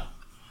 Yeah.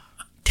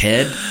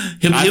 Ted?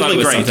 I thought it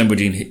was something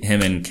between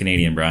him and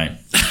Canadian Brian.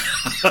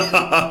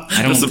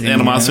 There's some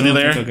animosity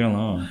there.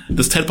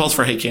 Does Ted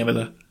Pulsifer hate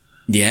Canada?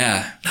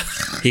 Yeah.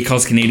 He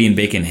calls Canadian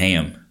bacon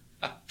ham.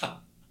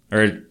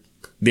 Or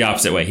the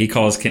opposite way. He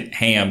calls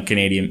ham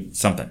Canadian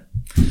something.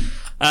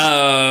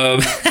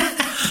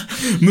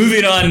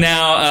 Moving on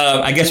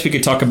now, I guess we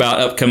could talk about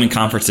upcoming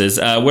conferences.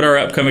 What are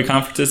our upcoming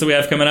conferences that we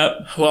have coming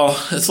up? Well,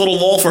 it's a little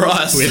lull for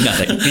us. We have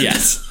nothing.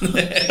 Yes.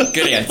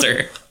 Good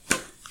answer.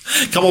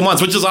 A couple of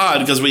months, which is odd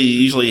because we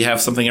usually have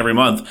something every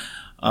month.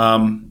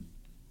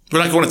 We're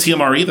not going to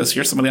TMRE this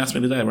year. Somebody asked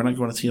me today. We're not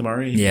going to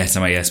TMRE. Yeah,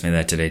 somebody asked me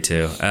that today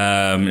too.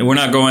 We're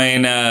not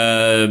going,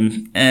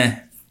 no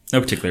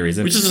particular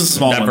reason. Which is just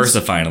small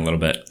diversifying a little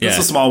bit. Yeah. It's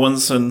the small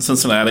ones in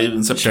Cincinnati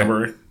in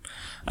September.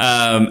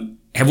 Sure.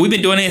 Have we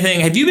been doing anything?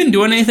 Have you been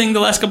doing anything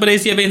the last couple of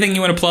days? Do you have anything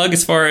you want to plug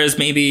as far as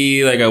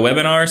maybe like a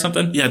webinar or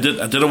something? Yeah, I did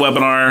a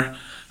webinar.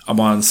 I'm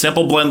on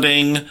sample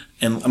blending,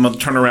 and I'm going to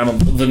turn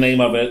around. The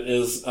name of it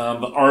is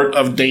The Art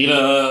of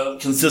Data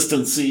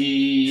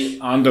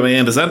Consistency on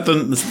Demand. Is that the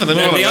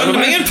name of the on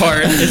demand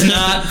part is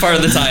not part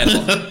of the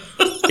title.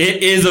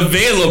 It is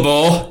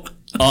available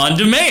on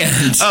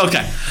demand.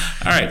 Okay.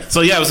 All right. So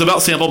yeah, it was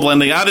about sample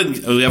blending.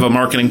 We have a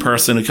marketing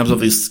person who comes up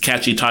with these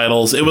catchy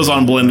titles. It was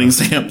on blending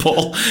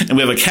sample, and we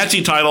have a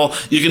catchy title.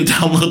 You can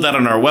download that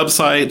on our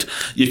website.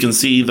 You can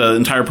see the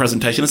entire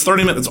presentation. It's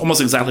 30 minutes. It's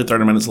almost exactly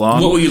 30 minutes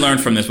long. What will you learn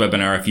from this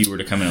webinar if you were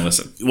to come in and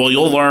listen? Well,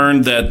 you'll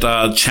learn that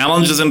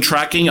challenges in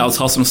tracking. I'll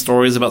tell some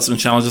stories about some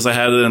challenges I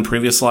had in a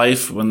previous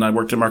life when I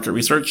worked in market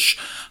research.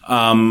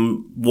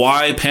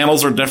 Why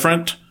panels are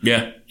different.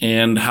 Yeah.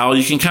 And how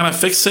you can kind of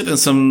fix it, and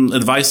some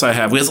advice I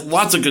have. We have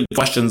lots of good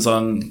questions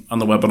on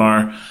the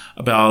webinar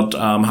about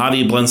how do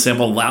you blend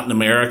sample in Latin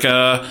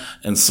America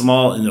and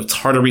small, and it's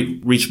hard to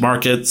reach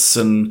markets,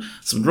 and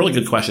some really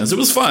good questions. It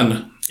was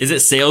fun. Is it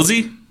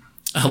salesy?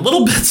 A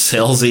little bit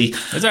salesy.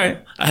 That's all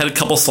right. I had a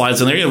couple slides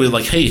in there. You know,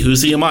 like, hey,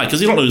 who's EMI?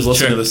 Because you don't know who's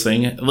listening to this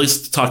thing. At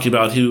least talking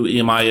about who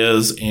EMI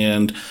is,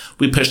 and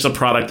we pitched a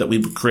product that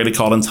we created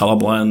called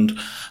IntelliBlend.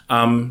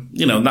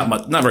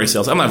 Not very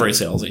salesy. I'm not very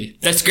salesy.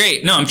 That's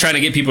great. No, I'm trying to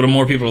get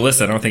more people to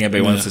listen. I don't think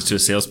anybody wants us to a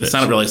sales pitch. It's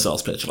not really a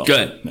sales pitch at all.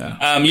 Good.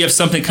 Yeah. You have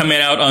something coming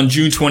out on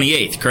June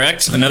 28th,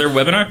 correct? Another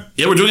webinar?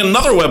 Yeah, we're doing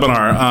another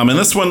webinar. And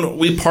this one,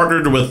 we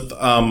partnered with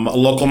a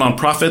local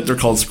nonprofit. They're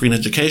called Screen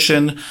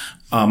Education.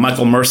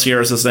 Michael Mercier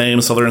is his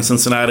name, so they're in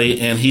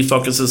Cincinnati, and he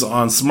focuses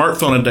on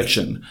smartphone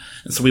addiction.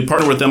 And so we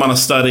partnered with them on a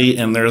study,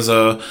 and there's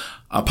a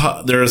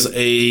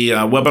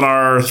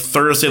webinar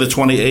Thursday the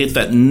 28th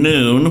at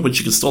noon, which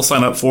you can still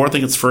sign up for. I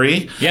think it's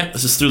free. Yeah.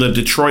 This is through the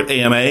Detroit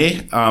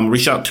AMA.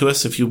 Reach out to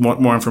us if you want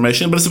more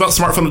information. But it's about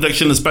smartphone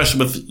addiction,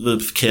 especially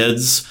with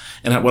kids,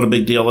 and what a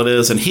big deal it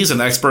is. And he's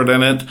an expert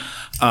in it.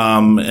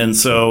 And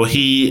so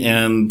he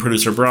and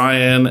producer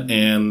Brian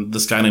and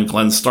this guy named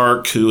Glenn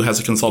Stark, who has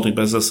a consulting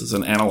business, is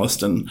an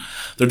analyst. And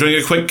they're doing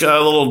a quick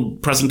little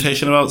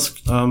presentation about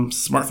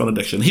smartphone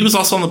addiction. He was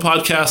also on the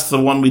podcast,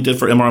 the one we did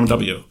for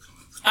MRMW.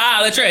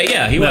 Ah, that's right.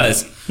 Yeah, he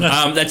was.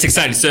 That's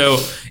exciting. So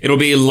it'll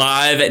be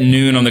live at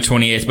noon on the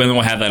 28th, but then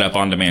we'll have that up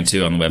on demand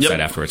too on the website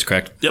afterwards,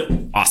 correct? Yep.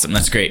 Awesome.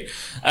 That's great.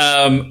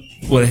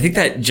 Well, I think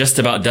that just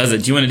about does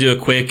it. Do you want to do a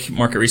quick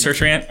market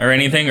research rant or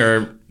anything,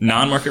 or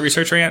non-market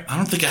research rant? I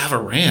don't think I have a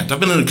rant.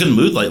 I've been in a good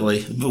mood lately.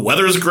 The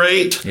weather is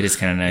great. It is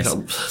kind of nice.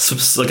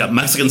 I got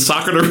Mexican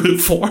soccer to root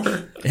for.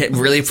 It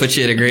really puts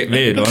you in a great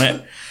mood, won't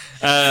it?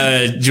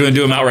 Do you want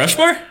to do a Mount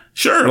Rushmore?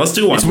 Sure, let's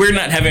do one. It's weird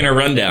not having a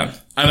rundown.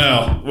 I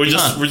know. We're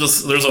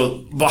just, there's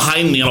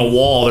behind me on a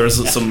wall,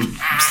 there's some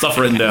stuff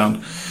written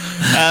down.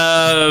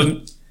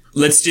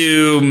 Let's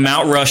do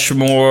Mount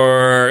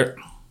Rushmore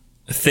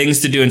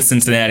things to do in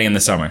Cincinnati in the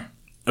summer.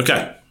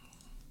 Okay.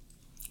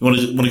 You want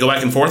to go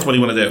back and forth? What do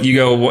you want to do? You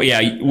go,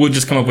 yeah, we'll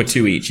just come up with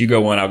two each. You go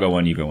one, I'll go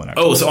one, you go one.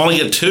 Oh, so only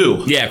get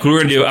two? Yeah, I'm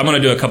going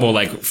to do a couple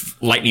like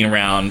lightning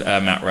round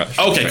Mount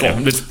Rushmore. Okay, cool.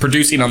 I'm just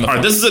producing on the All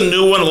right, this is a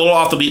new one, a little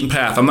off the beaten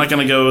path. I'm not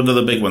going to go to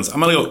the big ones. I'm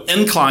going to go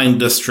Incline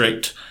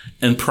District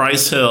in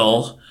Price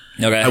Hill.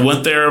 Okay. I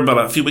went there about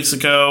a few weeks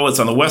ago. It's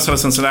on the west side of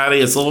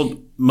Cincinnati.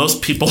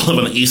 Most people live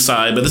on the east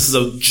side, but this is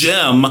a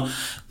gem.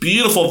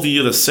 Beautiful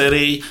view of the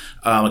city.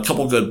 A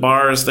couple good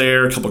bars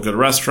there, a couple good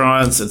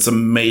restaurants. It's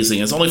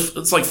amazing.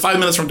 It's like 5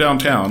 minutes from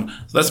downtown.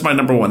 So that's my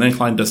number one,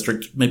 Incline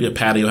District. Maybe a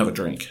patio, have a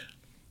drink.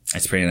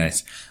 That's pretty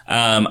nice.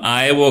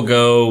 I will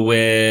go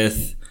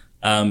with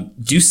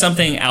do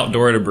something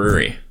outdoor at a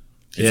brewery.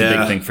 It's a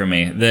big thing for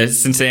me. The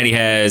Cincinnati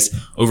has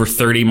over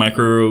 30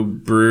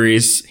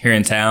 microbreweries here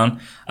in town.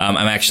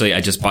 I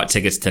just bought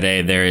tickets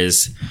today.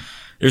 There's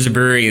a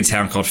brewery in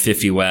town called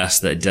 50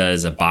 West that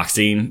does a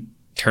boxing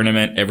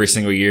tournament every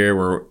single year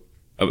where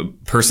a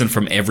person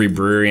from every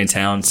brewery in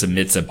town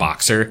submits a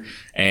boxer,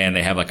 and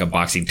they have like a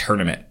boxing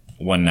tournament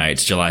one night.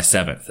 It's July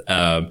 7th.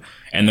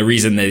 And the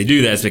reason they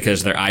do that is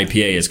because their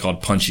IPA is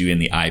called Punch You in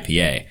the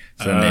IPA.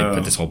 So then they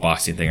put this whole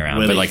boxing thing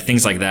around. But like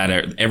things like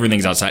that,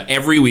 everything's outside.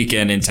 Every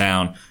weekend in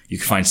town, you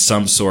can find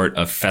some sort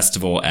of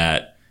festival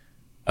at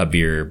a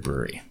beer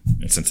brewery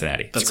in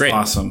Cincinnati. It's That's great.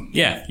 awesome.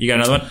 Yeah. You got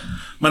another one?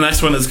 My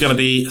next one is going to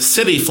be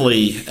City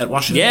Flea at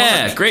Washington Park.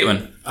 Yeah, great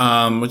one.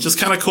 Which is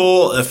kind of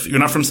cool. If you're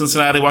not from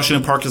Cincinnati,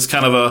 Washington Park is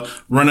kind of a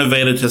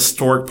renovated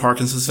historic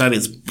park in Cincinnati.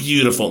 It's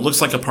beautiful. It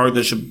looks like a park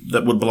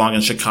that would belong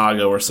in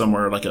Chicago or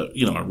somewhere like a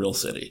real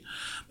city.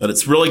 But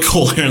it's really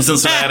cool here in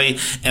Cincinnati,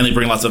 and they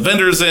bring lots of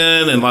vendors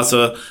in and lots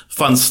of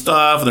fun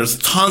stuff. And there's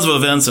tons of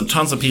events and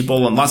tons of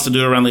people and lots to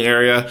do around the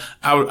area.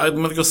 I'm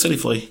going to go City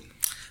Flea.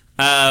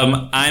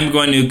 I'm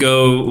going to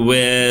go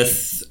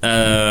with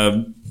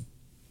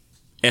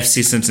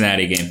FC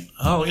Cincinnati game.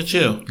 Oh, look at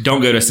you.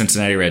 Don't go to a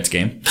Cincinnati Reds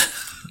game.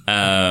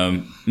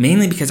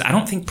 Mainly because I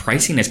don't think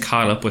pricing has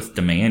caught up with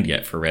demand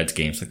yet for Reds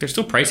games. Like, they're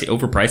still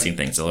overpricing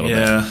things a little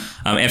bit.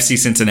 FC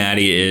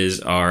Cincinnati is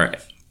our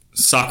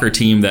soccer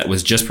team that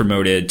was just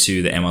promoted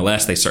to the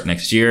MLS. They start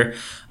next year.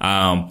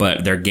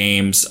 But their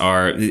games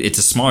it's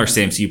a smaller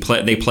stadium.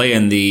 So they play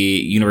in the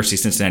University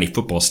of Cincinnati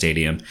football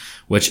stadium,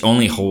 which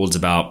only holds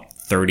about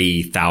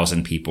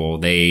 30,000 people.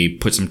 They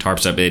put some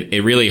tarps up.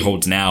 It really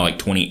holds now like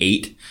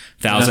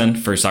 28,000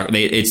 for soccer.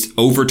 It's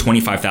over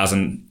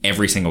 25,000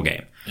 every single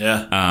game.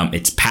 Yeah.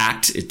 It's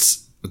packed.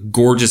 It's a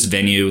gorgeous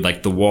venue.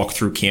 Like, the walk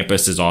through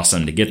campus is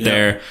awesome to get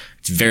there.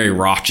 It's a very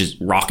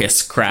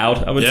raucous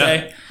crowd, I would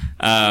say.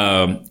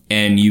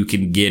 And you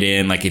can get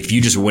in, like, if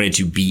you just wanted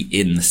to be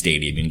in the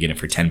stadium, you can get in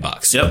for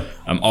 $10. Yep.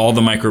 All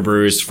the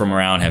microbrews from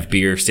around have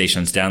beer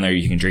stations down there.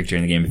 You can drink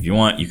during the game if you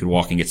want. You could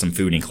walk and get some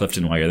food in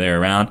Clifton while you're there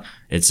around.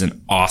 It's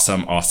an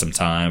awesome, awesome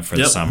time for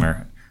the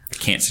summer. I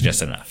can't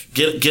suggest enough.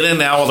 Get in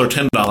now while they're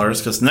 $10,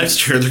 because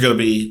next year they're going to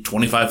be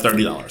 $25,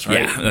 $30,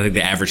 right? Yeah, I think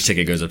the average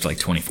ticket goes up to like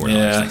 $24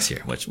 next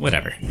year, which,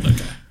 whatever.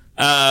 Okay.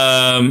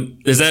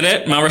 Is that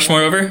it? Mount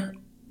Rushmore over?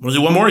 Want to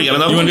do one more? You got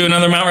another one? You want to do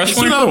another Mount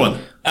Rushmore? Let's do another one.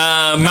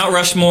 Mount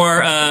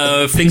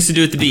Rushmore, things to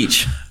do at the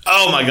beach.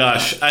 Oh my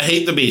gosh, I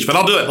hate the beach, but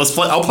I'll do it.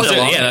 I'll play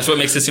along. Yeah, that's what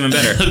makes this even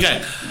better.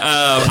 Okay.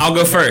 I'll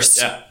go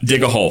first. Yeah.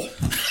 Dig a hole.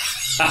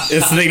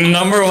 It's the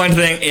number one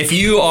thing. If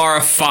you are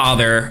a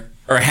father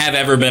or have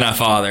ever been a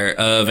father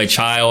of a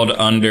child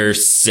under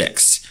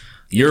 6,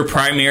 your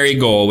primary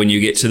goal when you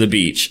get to the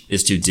beach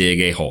is to dig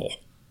a hole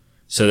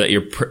so that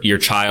your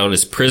child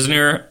is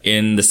prisoner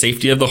in the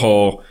safety of the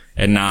hole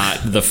and not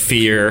the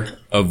fear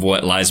of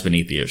what lies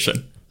beneath the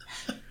ocean.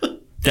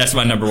 That's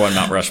my number one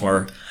Mount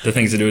Rushmore. The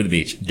things to do at the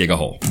beach. Dig a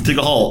hole. Dig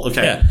a hole.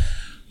 Okay. Yeah.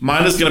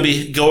 Mine is going to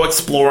be go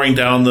exploring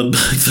down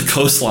the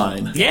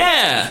coastline.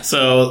 Yeah.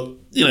 So,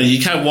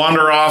 you kind of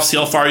wander off, see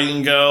how far you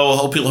can go.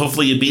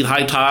 Hopefully you beat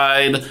high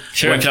tide.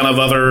 Sure. What kind of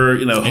other,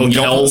 hotels.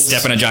 Don't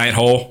step in a giant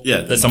hole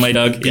that somebody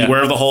dug.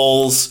 Beware of the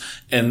holes.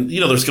 And,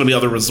 there's going to be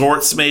other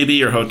resorts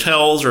maybe, or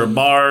hotels, or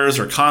bars,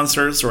 or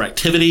concerts, or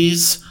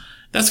activities.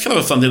 That's kind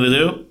of a fun thing to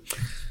do.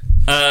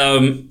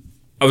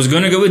 I was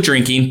going to go with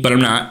drinking, but I'm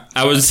not.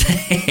 I would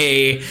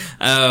say,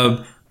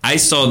 I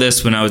saw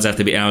this when I was at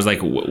the beach, and I was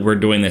like, we're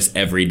doing this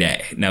every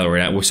day. Now that we're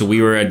at, so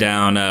we were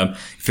down,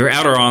 if you're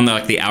out or on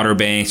the Outer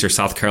Banks or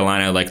South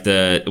Carolina,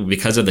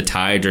 because of the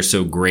tides are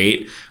so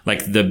great,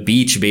 like, the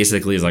beach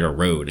basically is like a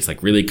road. It's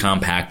like really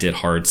compacted,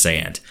 hard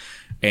sand.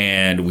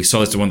 And we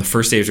saw this one of the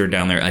first days we were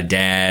down there. A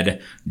dad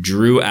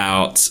drew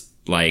out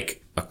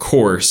like a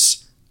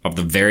course of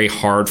the very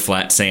hard,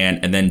 flat sand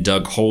and then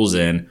dug holes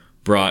in,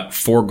 brought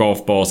 4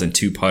 golf balls and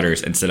 2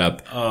 putters and set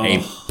up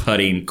a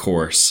putting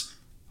course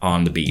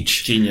on the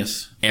beach.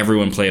 Genius.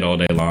 Everyone played all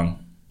day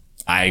long.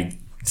 I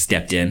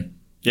stepped in.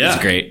 Yeah. It was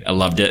great. I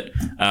loved it.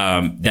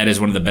 That is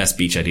one of the best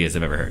beach ideas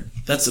I've ever heard.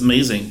 That's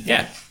amazing.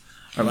 Yeah.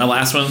 All right, my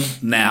last one,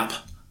 nap.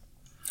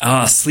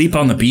 Sleep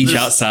on the beach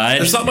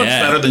outside. There's not much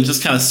better than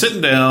just kind of sitting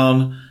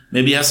down.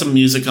 Maybe you have some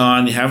music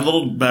on. You have a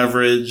little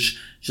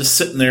beverage. Just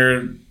sitting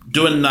there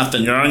doing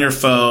nothing. You're on your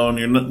phone.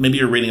 Maybe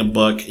you're reading a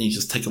book and you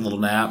just take a little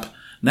nap.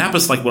 Nap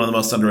is like one of the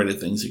most underrated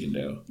things you can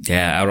do.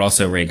 Yeah, I would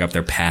also rank up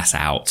their pass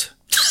out.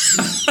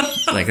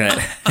 Like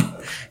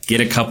that.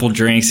 Get a couple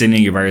drinks in,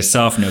 you're by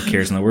yourself, no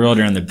cares in the world.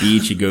 You're on the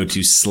beach, you go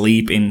to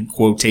sleep in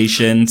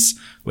quotations,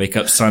 wake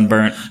up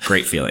sunburnt.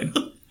 Great feeling.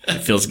 It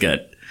feels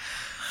good.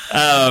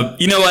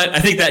 You know what? I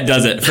think that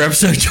does it for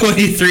episode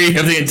 23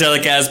 of the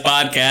Intellicast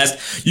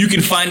podcast. You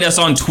can find us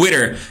on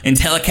Twitter,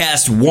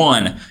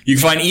 Intellicast1. You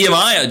can find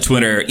EMI on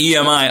Twitter,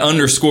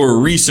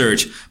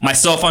 EMI_research.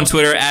 Myself on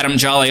Twitter, Adam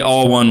Jolly,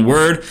 all one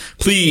word.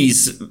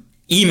 Please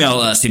email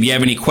us if you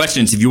have any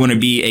questions, if you want to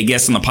be a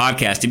guest on the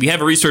podcast, if you have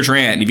a research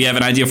rant, if you have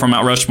an idea for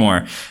Mount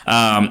Rushmore,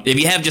 if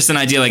you have just an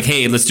idea like,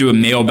 hey, let's do a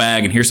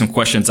mailbag and here's some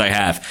questions I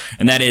have.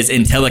 And that is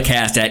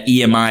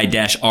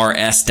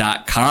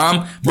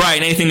intellicast@emi-rs.com.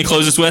 Brian, anything to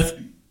close us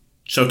with?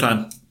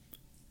 Showtime.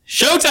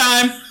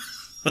 Showtime!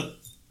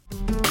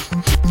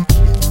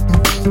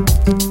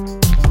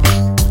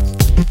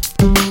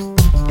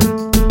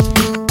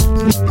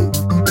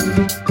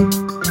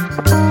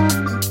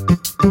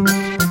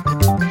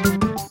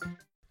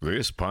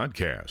 This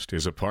podcast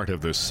is a part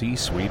of the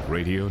C-Suite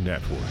Radio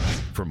Network.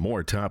 For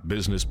more top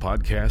business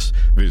podcasts,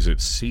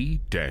 visit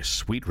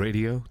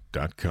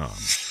c-suiteradio.com.